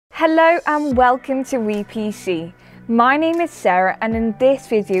Hello and welcome to WePC. My name is Sarah, and in this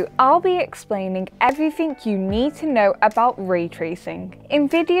video I'll be explaining everything you need to know about ray tracing.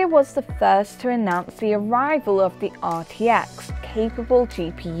 Nvidia was the first to announce the arrival of the RTX capable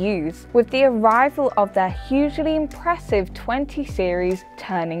GPUs with the arrival of their hugely impressive 20 series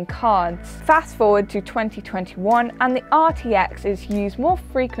turning cards. Fast forward to 2021 and the RTX is used more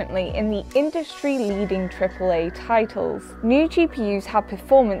frequently in the industry-leading AAA titles. New GPUs have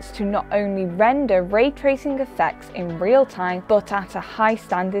performance to not only render ray tracing effects in real time, but at a high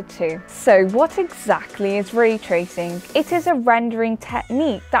standard too. So what exactly is ray tracing? It is a rendering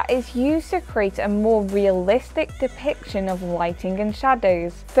technique that is used to create a more realistic depiction of lighting and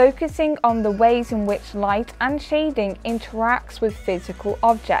shadows, focusing on the ways in which light and shading interacts with physical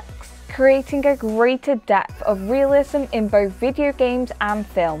objects, creating a greater depth of realism in both video games and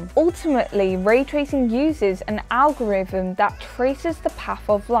film. Ultimately, ray tracing uses an algorithm that traces the path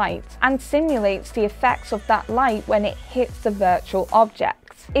of light and simulates the effects of that light when it hits the virtual object.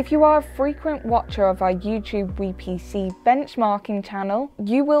 If you are a frequent watcher of our YouTube WePC benchmarking channel,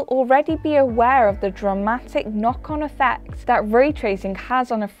 you will already be aware of the dramatic knock-on effects that ray tracing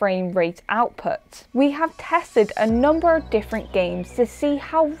has on a frame rate output. We have tested a number of different games to see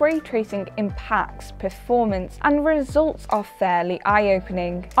how ray tracing impacts performance, and results are fairly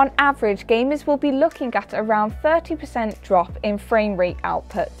eye-opening. On average, gamers will be looking at around 30% drop in frame rate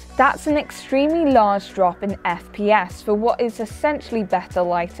output. That's an extremely large drop in FPS for what is essentially better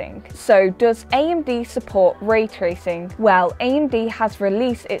lighting. So does AMD support ray tracing? Well, AMD has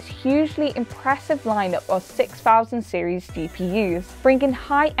released its hugely impressive lineup of 6000 series GPUs, bringing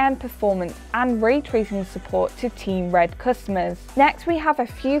high-end performance and ray tracing support to Team Red customers. Next, we have a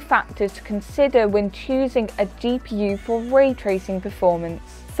few factors to consider when choosing a GPU for ray tracing performance.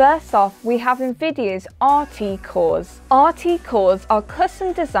 First off, we have Nvidia's RT cores. RT cores are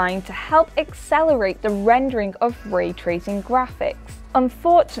custom designed to help accelerate the rendering of ray tracing graphics.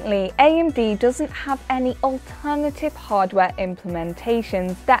 Unfortunately, AMD doesn't have any alternative hardware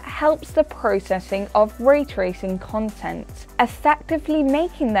implementations that helps the processing of ray tracing content, effectively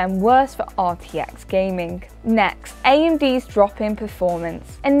making them worse for RTX gaming. Next, AMD's drop in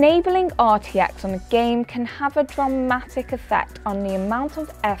performance. Enabling RTX on a game can have a dramatic effect on the amount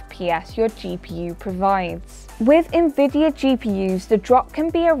of FPS your GPU provides. With Nvidia GPUs, the drop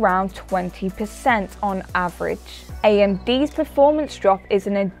can be around 20% on average. AMD's performance drop is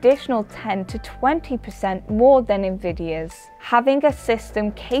an additional 10 to 20% more than Nvidia's. Having a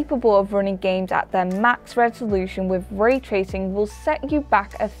system capable of running games at their max resolution with ray tracing will set you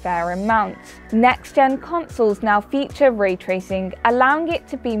back a fair amount. Next-gen consoles now feature ray tracing, allowing it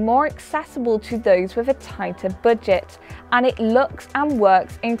to be more accessible to those with a tighter budget, and it looks and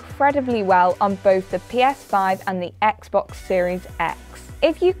works incredibly well on both the PS5 and the Xbox Series X.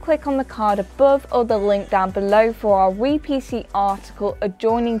 If you click on the card above or the link down below for our WePC article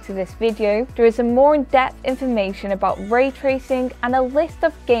adjoining to this video, there is a more in-depth information about ray tracing and a list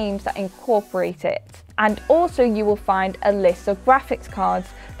of games that incorporate it. And also you will find a list of graphics cards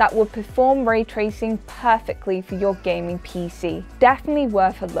that will perform ray tracing perfectly for your gaming PC. Definitely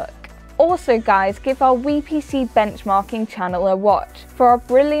worth a look. Also guys, give our WePC benchmarking channel a watch for our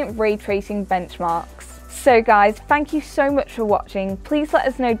brilliant ray tracing benchmarks. So guys, thank you so much for watching. Please let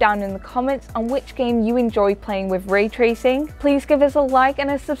us know down in the comments on which game you enjoy playing with ray tracing. Please give us a like and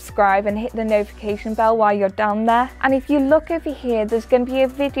a subscribe and hit the notification bell while you're down there. And if you look over here, there's going to be a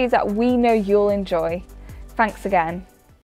video that we know you'll enjoy. Thanks again.